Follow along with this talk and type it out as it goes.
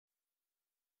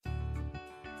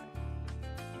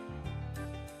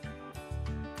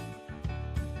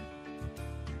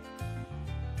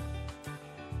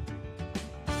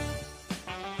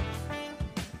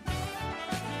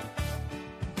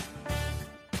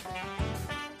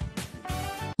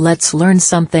let's learn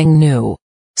something new.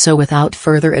 So without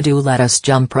further ado, let us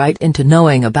jump right into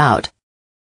knowing about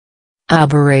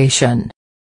aberration.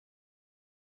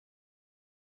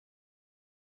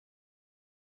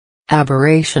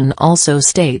 Aberration also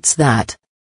states that,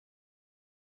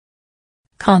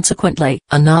 consequently,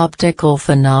 an optical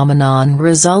phenomenon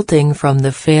resulting from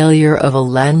the failure of a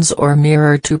lens or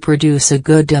mirror to produce a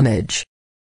good image.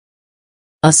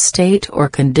 A state or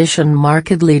condition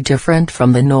markedly different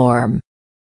from the norm.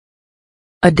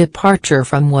 A departure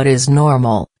from what is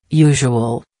normal,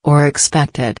 usual, or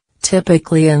expected,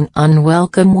 typically an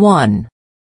unwelcome one.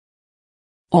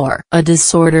 Or a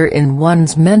disorder in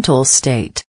one's mental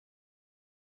state.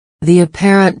 The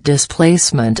apparent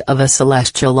displacement of a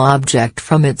celestial object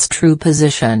from its true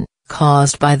position,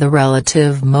 caused by the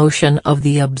relative motion of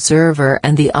the observer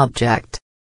and the object.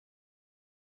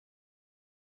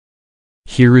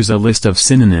 Here is a list of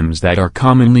synonyms that are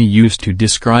commonly used to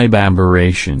describe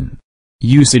aberration.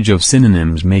 Usage of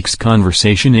synonyms makes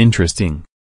conversation interesting.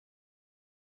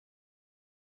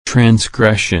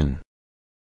 Transgression,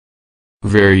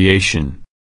 variation,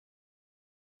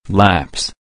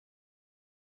 lapse,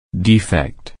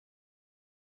 defect,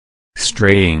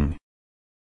 straying.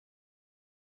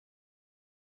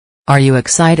 Are you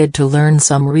excited to learn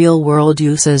some real-world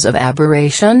uses of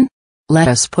aberration? Let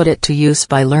us put it to use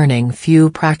by learning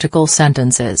few practical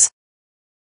sentences.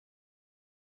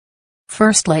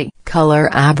 Firstly, color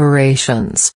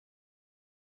aberrations.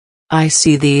 I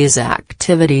see these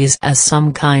activities as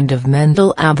some kind of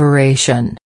mental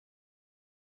aberration.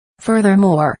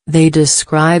 Furthermore, they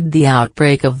described the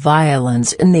outbreak of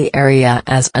violence in the area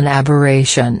as an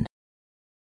aberration.